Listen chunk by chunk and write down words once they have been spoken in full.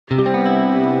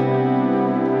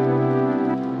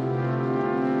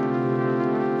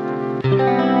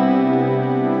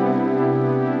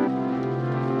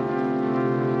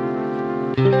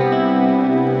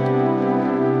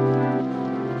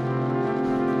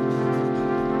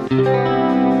Hello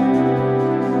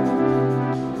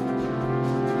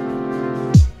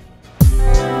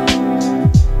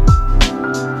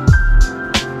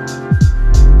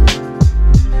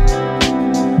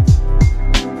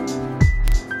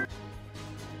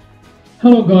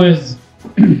guys,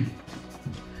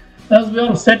 as we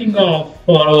are setting off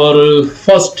for our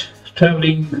first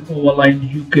traveling overline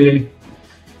UK,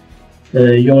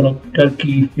 Europe,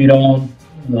 Turkey, Iran,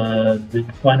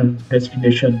 with final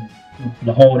destination of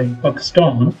Lahore in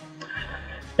Pakistan.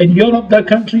 In Europe, the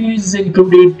countries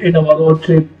included in our road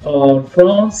trip are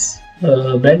France,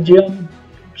 Belgium,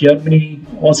 Germany,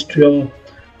 Austria,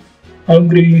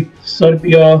 Hungary,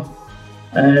 Serbia,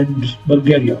 and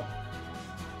Bulgaria.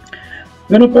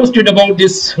 When I posted about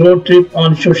this road trip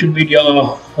on social media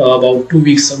about 2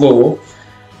 weeks ago,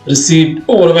 received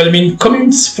overwhelming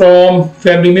comments from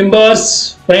family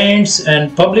members, friends,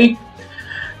 and public.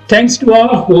 Thanks to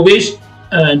all who wished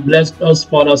and blessed us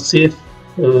for a safe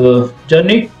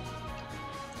journey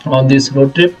on this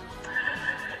road trip.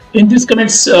 In these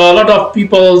comments, a lot of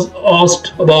people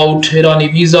asked about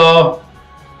Irani visa,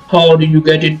 how do you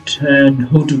get it and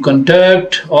who to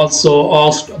contact. Also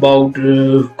asked about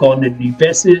Carnet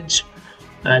passage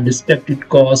and expected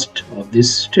cost of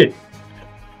this trip.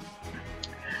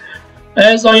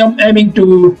 As I am aiming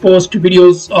to post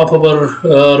videos of our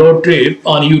road trip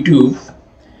on YouTube,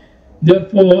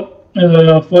 therefore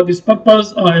for this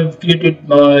purpose I have created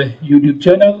my YouTube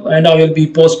channel, and I will be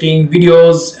posting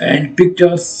videos and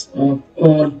pictures of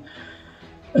all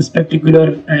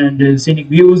spectacular and scenic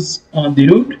views on the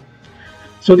route.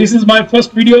 So this is my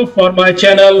first video for my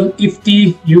channel If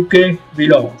the UK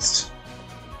Vlogs.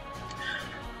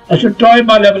 I should try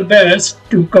my level best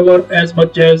to cover as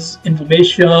much as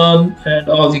information and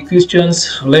all the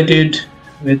questions related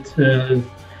with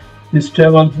this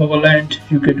travel overland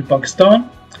UK to Pakistan.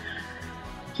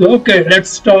 So okay, let's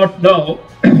start now.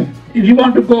 If you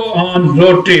want to go on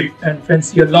road trip and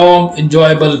fancy a long,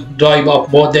 enjoyable drive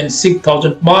of more than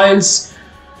 6,000 miles,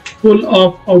 full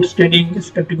of outstanding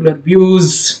spectacular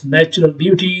views, natural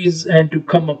beauties, and to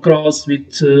come across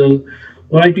with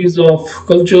varieties of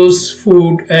cultures,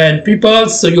 food, and people,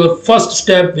 so your first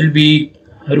step will be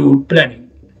route planning.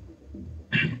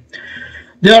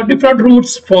 There are different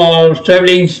routes for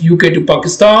traveling UK to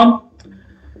Pakistan.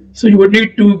 So you would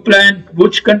need to plan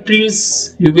which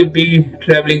countries you will be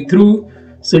traveling through,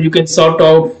 so you can sort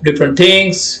out different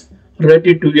things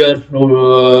related to your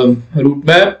route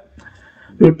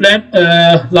plan,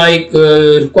 like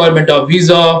requirement of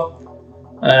visa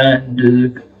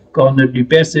and Carnet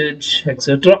passage,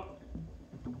 etc.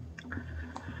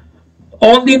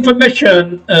 All the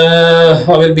information I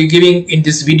will be giving in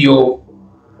this video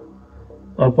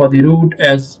for the route,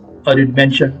 as I did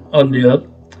mention earlier,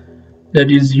 that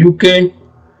is UK,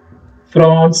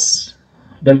 France,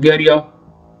 Bulgaria,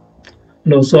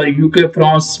 UK,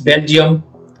 France, Belgium,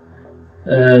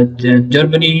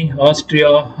 Germany,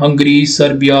 Austria, Hungary,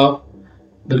 Serbia,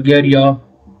 Bulgaria,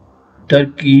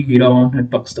 Turkey, Iran,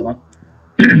 and Pakistan.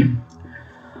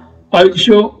 I will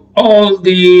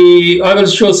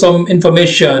show some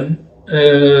information,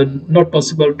 not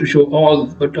possible to show all,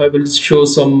 but I will show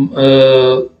some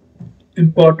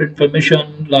important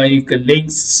information like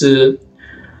links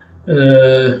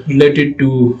related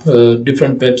to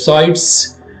different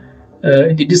websites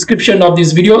in the description of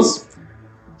these videos,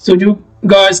 so you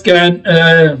guys can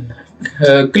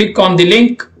click on the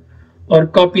link or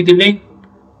copy the link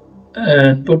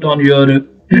and put on your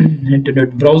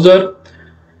internet browser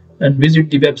and visit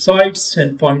the websites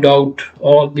and find out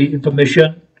all the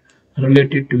information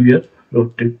related to your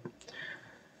road trip.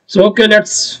 So okay,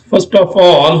 let's first of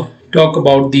all talk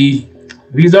about the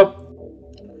visa.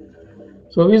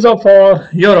 So visa for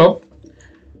Europe.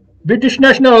 British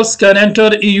nationals can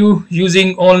enter EU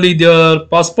using only their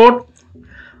passport.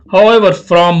 However,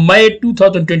 from May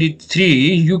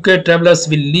 2023, UK travelers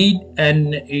will need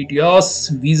an ETIAS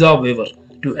visa waiver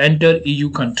to enter EU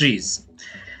countries.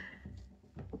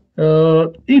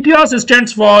 ETIAS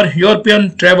stands for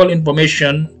European Travel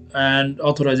Information and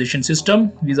Authorization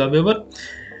System. Visa waiver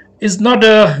is not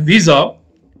a visa.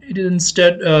 It is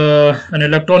instead an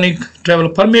electronic travel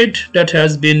permit that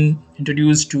has been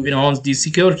introduced to enhance the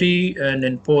security and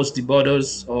enforce the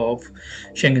borders of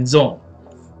Schengen zone.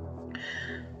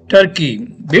 Turkey.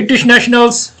 British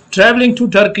nationals traveling to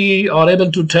Turkey are able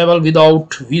to travel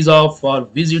without visa for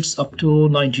visits up to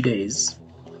 90 days.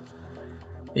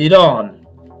 Iran.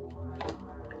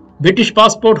 British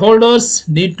passport holders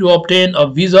need to obtain a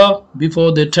visa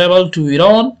before they travel to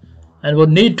Iran and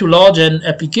would need to lodge an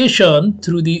application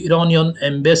through the Iranian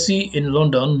embassy in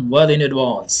London well in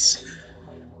advance.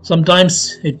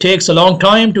 Sometimes it takes a long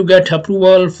time to get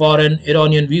approval for an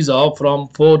Iranian visa, from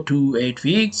 4 to 8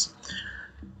 weeks.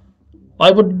 I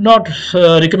would not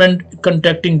recommend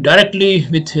contacting directly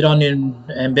with Iranian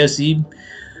embassy.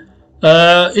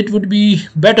 It would be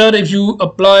better if you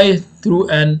apply through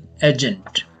an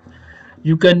agent.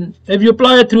 If you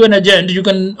apply through an agent, you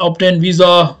can obtain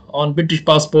visa on British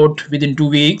passport within 2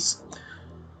 weeks,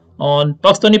 on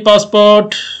Pakistani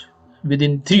passport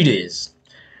within 3 days.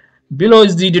 Below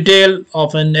is the detail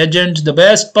of an agent. The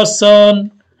best person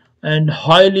and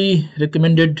highly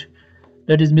recommended,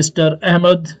 that is Mr.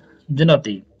 Ahmed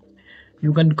Janati.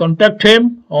 You can contact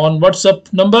him on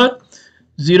WhatsApp number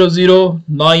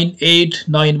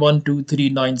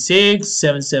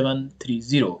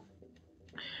 00989123967730.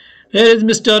 Here is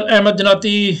Mr. Ahmed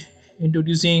Janati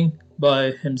introducing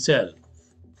by himself.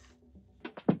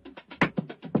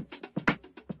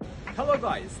 Hello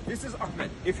guys, this is Ahmed.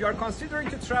 If you are considering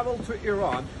to travel to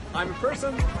Iran, I'm a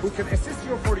person who can assist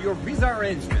you for your visa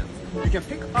arrangement. You can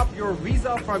pick up your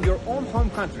visa from your own home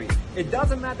country. It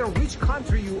doesn't matter which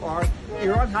country you are,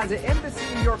 Iran has an embassy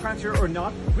in your country or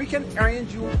not, we can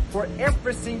arrange you for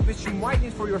everything which you might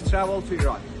need for your travel to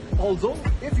Iran. Although,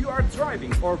 if you are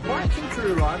driving or biking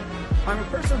to Iran, I'm a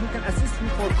person who can assist you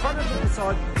for Carnet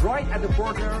right at the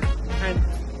border, and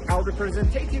our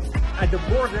representative at the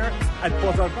border, at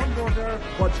Bazargan border,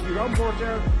 Iran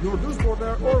border, Norduz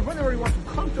border, or whenever you want to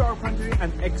come to our country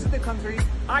and exit the country,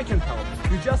 I can help.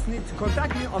 You just need to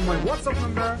contact me on my WhatsApp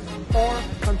number or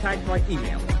contact my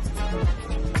email.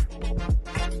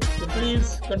 So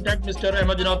please contact Mr.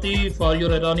 Ahmed Janati for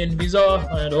your Iranian visa,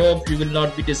 and hope you will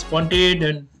not be disappointed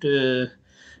and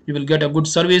you will get a good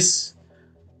service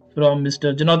from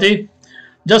Mr. Janati.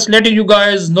 Just letting you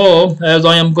guys know, as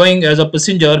I am going as a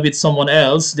passenger with someone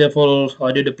else, therefore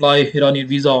I did apply Iranian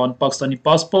visa on Pakistani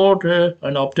passport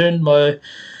and obtained my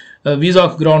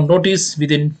visa ground notice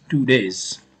within 2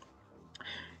 days.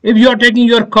 If you are taking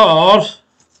your car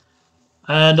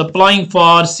and applying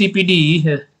for CPD,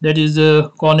 that is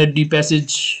Carnet de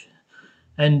Passage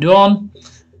and Douane,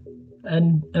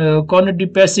 and Carnet de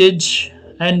Passage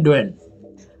and Douane,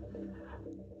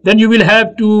 then you will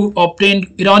have to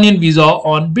obtain Iranian visa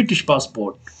on British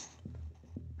passport.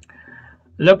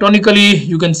 Electronically,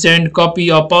 you can send copy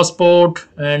of passport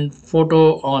and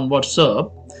photo on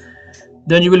WhatsApp.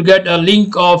 Then you will get a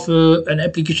link of an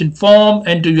application form.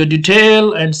 Enter your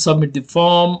detail and submit the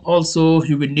form. Also,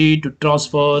 you will need to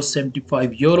transfer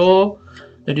 €75,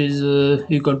 that is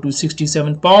equal to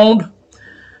 £67,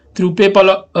 through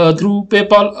PayPal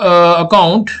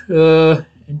account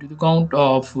into the account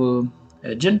of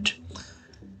agent.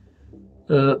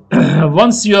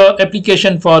 Once your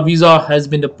application for visa has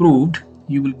been approved,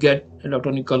 you will get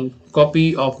electronic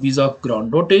copy of visa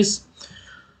ground notice.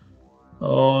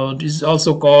 This is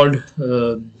also called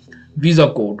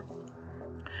visa code.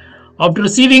 After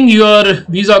receiving your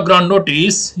visa ground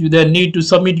notice, you then need to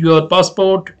submit your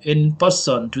passport in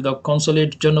person to the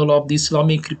Consulate General of the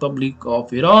Islamic Republic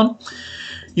of Iran.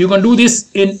 You can do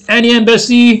this in any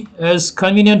embassy as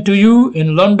convenient to you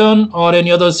in London or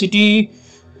any other city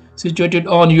situated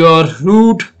on your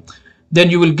route.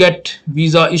 Then you will get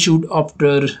visa issued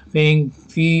after paying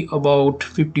fee about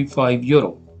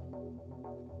 €55.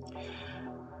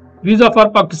 Visa for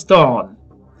Pakistan.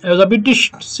 As a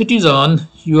British citizen,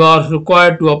 you are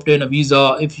required to obtain a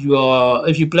visa if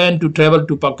you plan to travel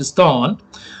to Pakistan.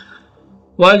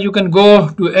 While you can go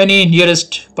to any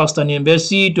nearest Pakistani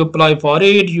embassy to apply for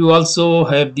it, you also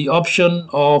have the option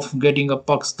of getting a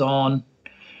Pakistan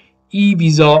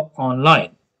e-visa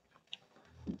online.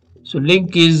 So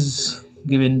link is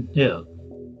given here.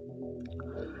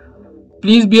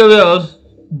 Please be aware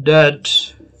that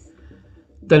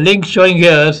the link showing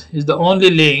here is the only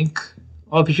link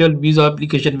official visa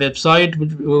application website,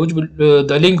 which will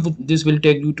the link this will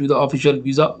take you to the official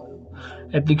visa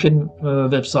application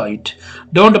website.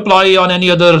 Don't apply on any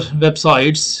other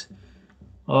websites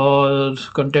or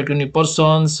contact any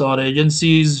persons or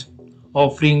agencies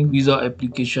offering visa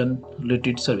application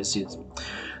related services.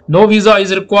 No visa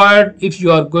is required if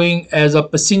you are going as a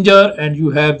passenger and you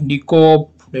have NICOB,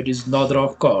 that is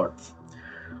Nadra card.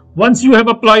 Once you have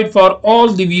applied for all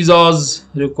the visas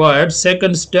required,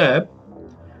 second step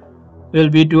will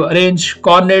be to arrange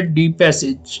Carnet de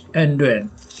Passage and Douane.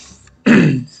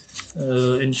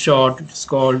 In short, it's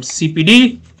called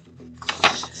CPD.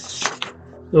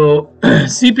 So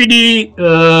CPD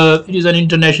it is an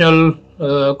international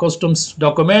customs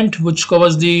document which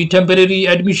covers the temporary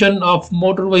admission of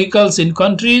motor vehicles in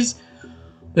countries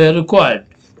where required.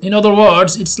 In other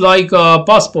words, it's like a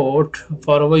passport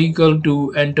for a vehicle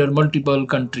to enter multiple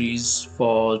countries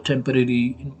for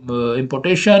temporary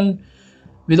importation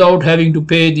without having to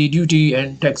pay the duty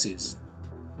and taxes.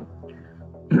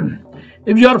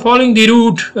 If you are following the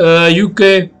route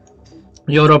UK,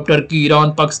 Europe, Turkey,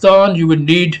 Iran, Pakistan, you will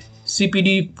need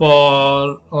CPD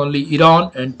for only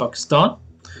Iran and Pakistan.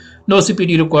 No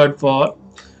CPD required for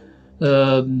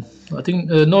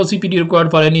no CPD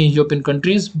required for any European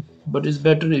countries, but it's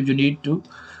better if you need to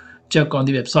check on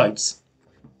the websites.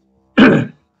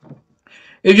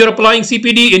 If you're applying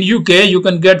CPD in UK, you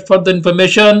can get further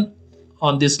information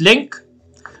on this link.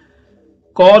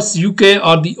 Course UK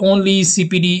are the only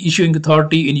CPD issuing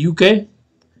authority in UK,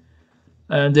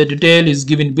 and the detail is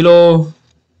given below.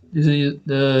 This is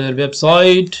the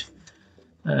website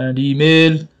and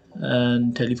email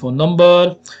and telephone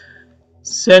number.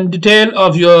 Send detail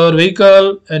of your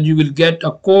vehicle and you will get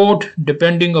a quote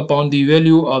depending upon the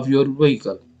value of your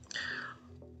vehicle.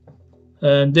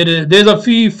 And there is a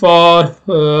fee for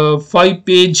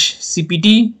 5-page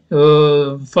CPD.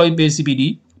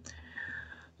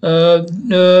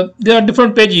 There are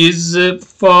different pages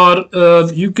for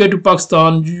UK to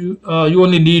Pakistan. You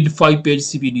only need 5-page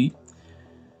CPD.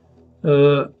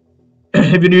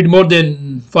 If you need more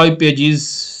than 5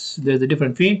 pages, there's a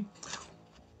different fee.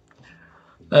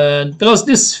 And plus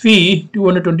this fee,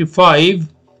 225,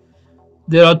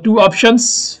 there are two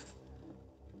options.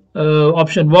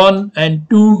 Option 1 and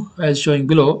 2 as showing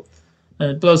below,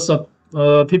 and plus a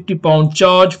 £50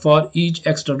 charge for each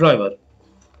extra driver.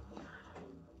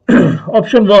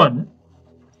 Option 1.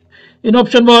 In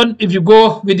option 1, if you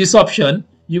go with this option,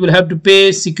 you will have to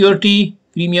pay security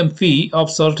premium fee of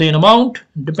certain amount,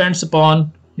 depends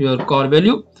upon your car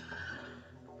value.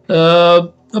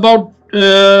 About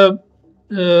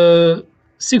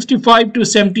 65 to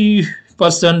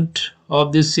 70%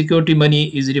 of this security money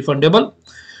is refundable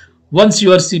once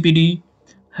your CPD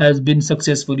has been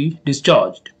successfully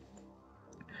discharged.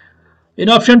 In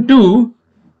option 2,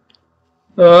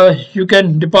 you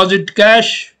can deposit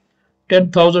cash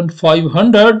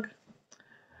 10,500.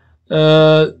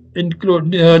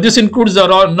 This includes a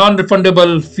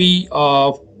non-refundable fee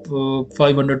of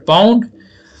 £500.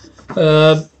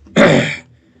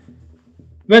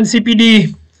 When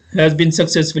CPD has been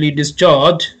successfully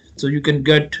discharged, so you can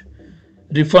get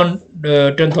refund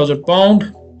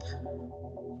 £10,000.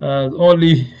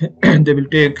 Only they will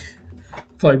take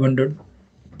 £500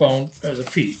 as a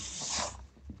fee.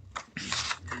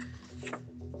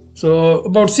 So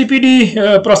about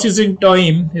CPD processing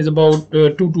time is about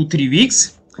 2 to 3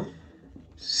 weeks.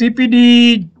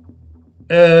 CPD,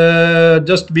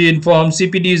 just be informed,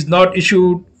 CPD is not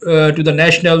issued to the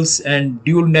nationals and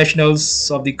dual nationals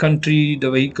of the country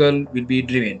the vehicle will be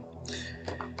driven.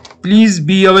 Please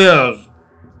be aware.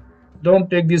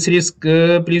 Don't take this risk.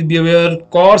 Please be aware.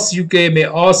 Course UK may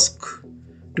ask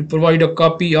to provide a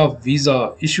copy of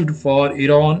visa issued for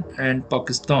Iran and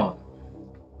Pakistan.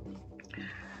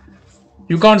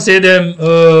 You can't say them,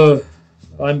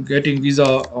 I'm getting visa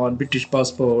on British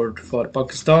passport for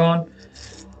Pakistan,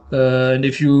 and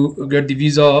if you get the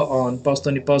visa on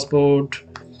Pakistani passport,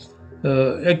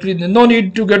 actually no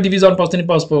need to get the visa on Pakistani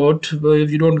passport. If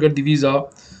you don't get the visa,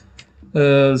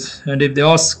 and if they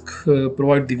ask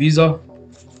provide the visa,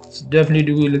 so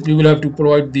definitely you will have to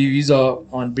provide the visa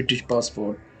on British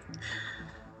passport.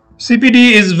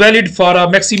 CPD is valid for a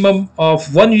maximum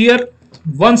of 1 year.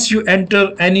 Once you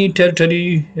enter any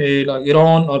territory like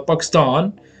Iran or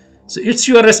Pakistan, so it's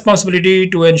your responsibility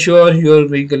to ensure your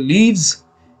vehicle leaves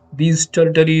these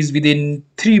territories within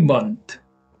 3 months.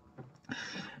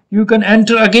 You can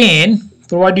enter again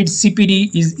provided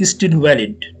CPD is still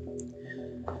valid.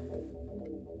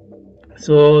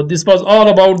 So this was all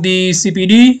about the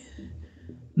CPD.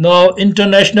 Now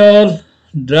international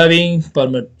driving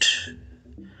permit.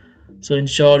 So in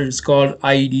short, it's called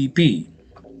IDP.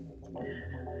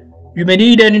 You may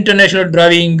need an international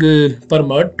driving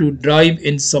permit to drive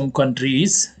in some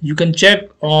countries. You can check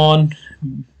on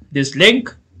this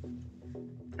link.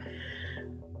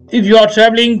 If you are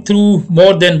traveling through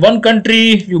more than one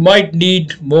country, you might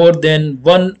need more than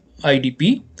one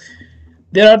IDP.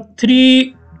 There are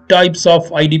 3 types of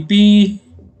IDP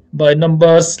by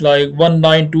numbers like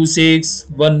 1926,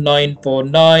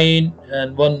 1949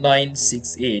 and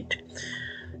 1968.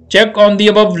 Check on the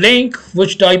above link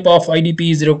which type of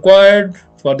IDP is required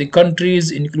for the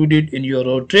countries included in your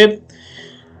road trip.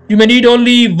 You may need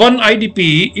only one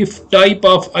IDP if type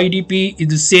of IDP is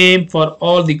the same for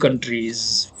all the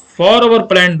countries. For our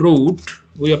planned route,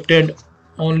 we obtained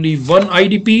only one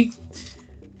IDP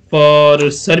for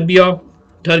Serbia,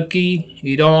 Turkey,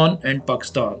 Iran and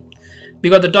Pakistan,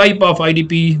 because the type of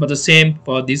IDP was the same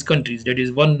for these countries, that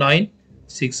is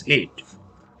 1968.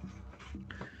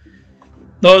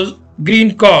 Now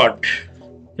green card,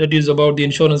 that is about the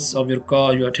insurance of your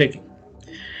car you are taking.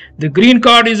 The green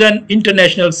card is an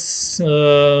international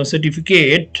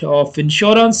certificate of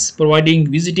insurance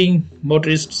providing visiting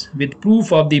motorists with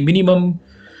proof of the minimum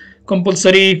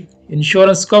compulsory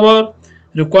insurance cover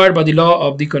required by the law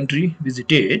of the country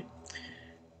visited.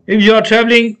 If you are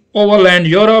traveling overland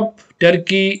Europe,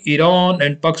 Turkey, Iran,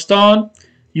 and Pakistan,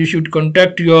 you should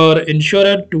contact your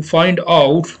insurer to find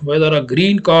out whether a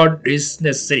green card is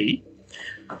necessary.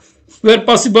 Where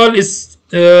possible, this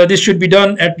should be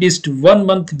done at least 1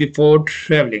 month before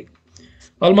traveling.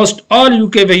 Almost all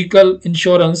UK vehicle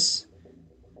insurance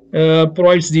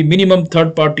provides the minimum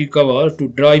third-party cover to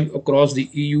drive across the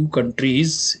EU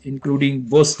countries, including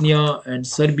Bosnia and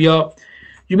Serbia.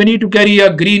 You may need to carry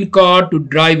a green card to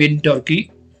drive in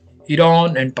Turkey,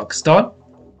 Iran, and Pakistan.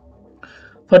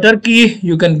 For Turkey,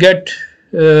 you can get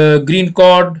a green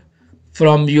card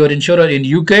from your insurer in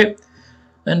UK,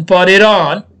 and for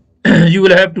Iran, you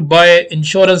will have to buy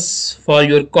insurance for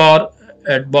your car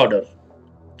at border.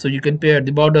 So you can pay at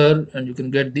the border and you can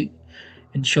get the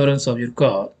insurance of your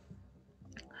car.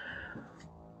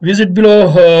 Visit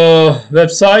below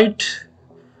website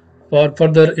for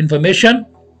further information.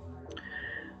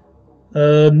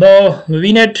 Now,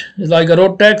 Vignette is like a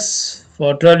road tax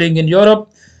for traveling in Europe.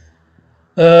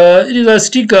 It is a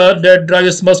sticker that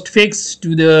drivers must fix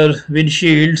to their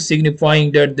windshield,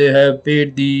 signifying that they have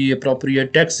paid the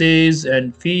appropriate taxes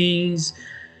and fees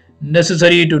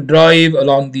necessary to drive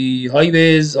along the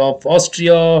highways of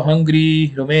Austria,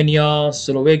 Hungary, Romania,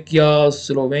 Slovakia,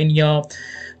 Slovenia,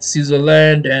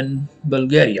 Switzerland, and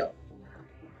Bulgaria.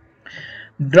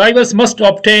 Drivers must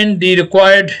obtain the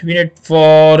required vignette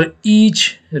for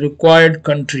each required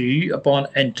country upon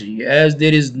entry, as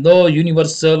there is no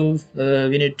universal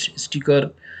vignette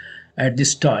sticker at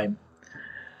this time.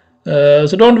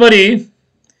 So don't worry,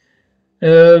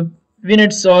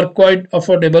 vignettes are quite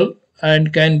affordable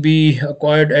and can be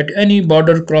acquired at any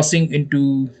border crossing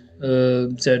into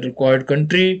said required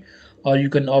country, or you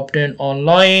can obtain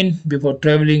online before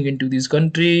traveling into these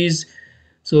countries.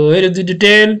 So here is the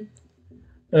detail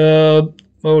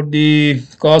about the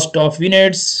cost of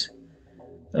vignettes,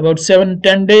 about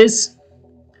 7-10 days.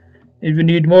 If you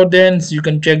need more, then you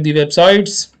can check the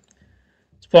websites.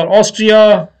 For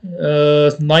Austria,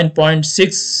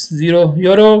 9.60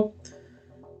 euro,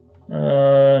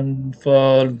 and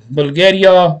for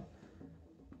Bulgaria,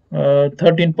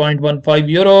 13.15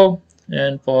 euro,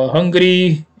 and for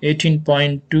Hungary,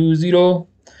 18.20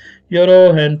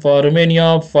 euro, and for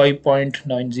Romania,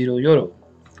 5.90 euro.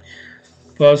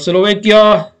 For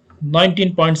Slovakia,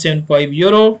 19.75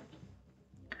 euro,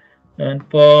 and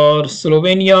for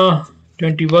Slovenia,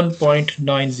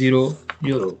 21.90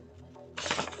 euro.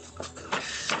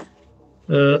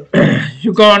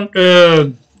 You can't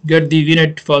get the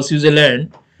vignette for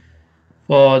Switzerland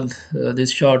for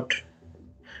this short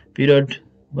period,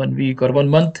 1 week or 1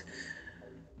 month.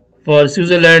 For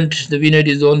Switzerland, the vignette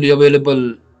is only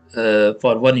available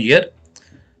for 1 year.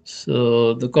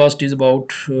 So the cost is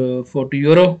about 40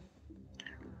 euro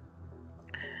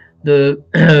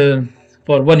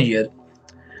for 1 year,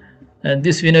 and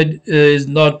this vignette is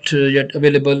not yet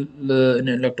available in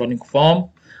electronic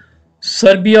form.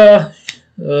 Serbia,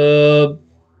 you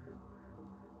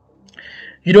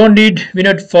don't need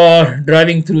vignette for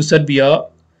driving through Serbia.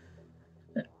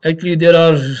 Actually, there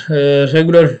are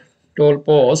regular toll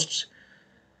posts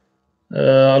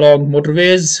along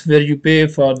motorways where you pay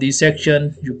for the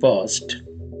section you passed,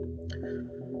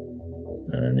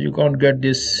 and you can't get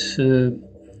this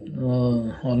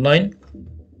online.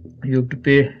 You have to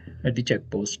pay at the check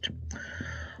post.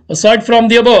 Aside from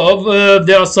the above,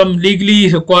 there are some legally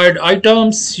required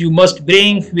items you must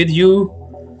bring with you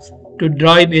to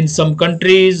drive in some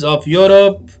countries of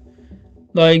Europe.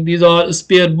 Like these are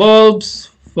spare bulbs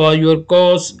for your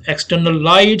car's external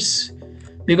lights,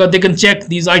 because they can check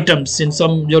these items in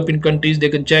some European countries. They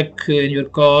can check in your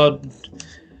car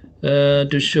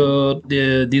to show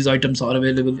these items are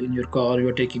available in your car. You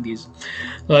are taking these,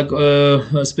 like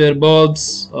spare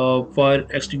bulbs, fire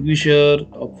extinguisher,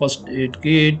 a first aid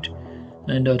kit,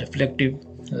 and a reflective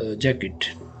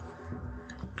jacket.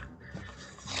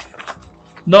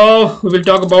 Now we will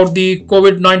talk about the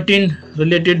COVID-19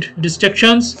 related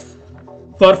restrictions.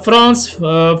 For France,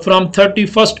 from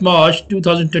 31st March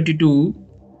 2022,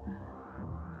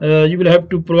 you will have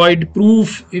to provide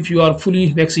proof if you are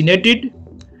fully vaccinated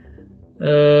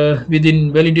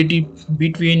within validity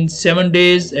between 7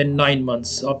 days and 9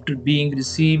 months after being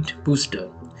received booster.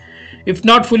 If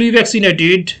not fully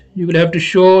vaccinated, you will have to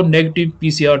show negative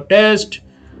PCR test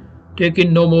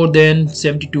taken no more than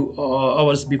 72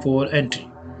 hours before entry.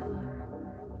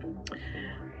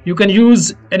 You can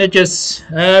use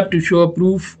NHS app to show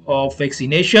proof of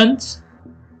vaccinations.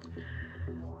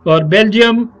 For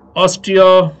Belgium,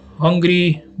 Austria,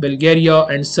 Hungary, Bulgaria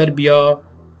and Serbia,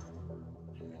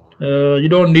 you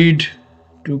don't need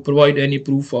to provide any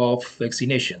proof of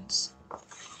vaccinations.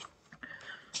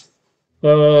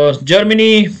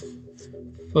 Germany,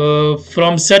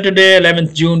 from Saturday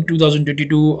 11th June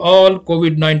 2022, all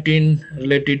COVID-19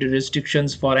 related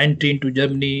restrictions for entry into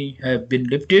Germany have been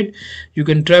lifted. You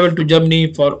can travel to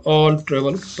Germany for all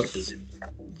travel purposes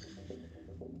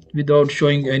without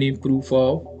showing any proof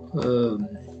of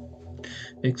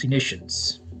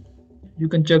vaccinations. You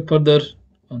can check further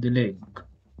on the link.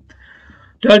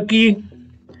 Turkey,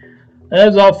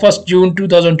 as of 1st June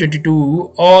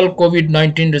 2022, all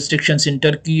COVID-19 restrictions in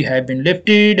Turkey have been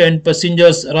lifted and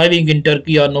passengers arriving in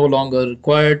Turkey are no longer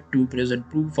required to present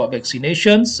proof of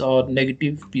vaccinations or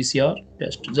negative PCR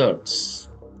test results.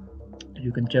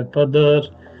 You can check further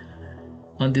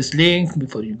on this link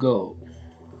before you go.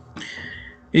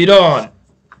 Iran,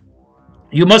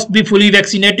 you must be fully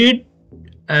vaccinated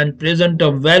and present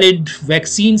a valid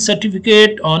vaccine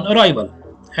certificate on arrival.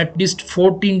 At least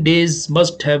 14 days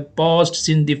must have passed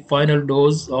since the final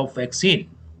dose of vaccine.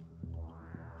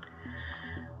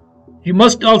 You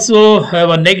must also have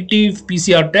a negative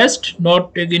PCR test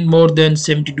not taken more than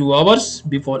 72 hours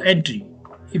before entry.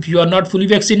 If you are not fully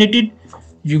vaccinated,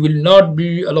 you will not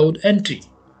be allowed entry.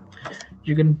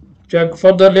 You can check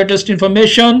further latest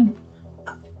information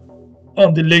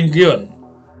on the link given.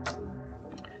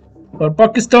 For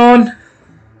Pakistan,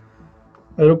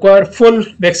 require full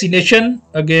vaccination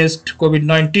against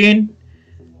COVID-19.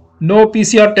 No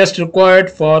PCR test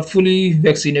required for fully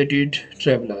vaccinated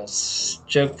travelers.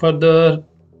 Check further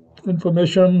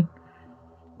information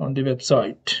on the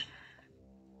website.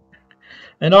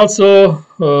 And also,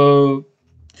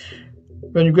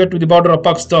 when you get to the border of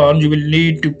Pakistan, you will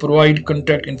need to provide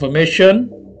contact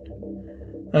information.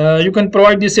 You can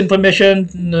provide this information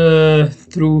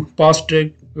through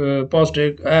Passtag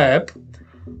app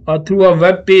or through a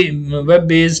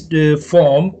web-based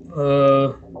form.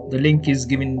 The link is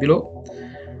given below.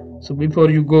 So before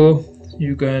you go,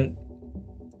 you can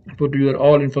put your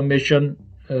all information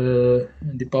in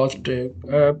the Passtag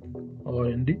app or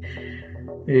in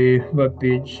the web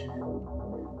page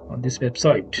on this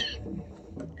website.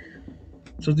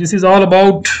 So this is all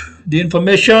about the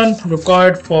information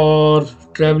required for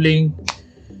traveling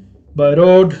by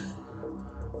road,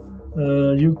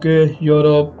 UK,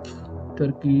 Europe,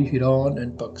 Turkey, Iran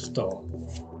and Pakistan.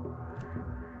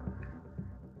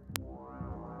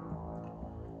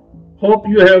 Hope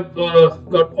you have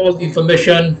got all the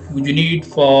information you need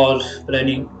for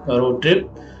planning a road trip.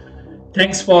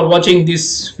 Thanks for watching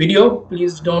this video.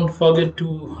 Please don't forget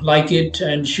to like it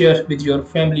and share with your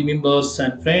family members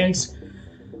and friends.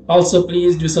 Also,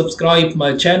 please do subscribe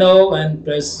my channel and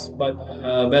press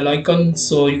bell icon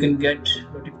so you can get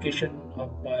notification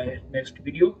of my next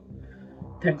video.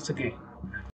 Thanks again.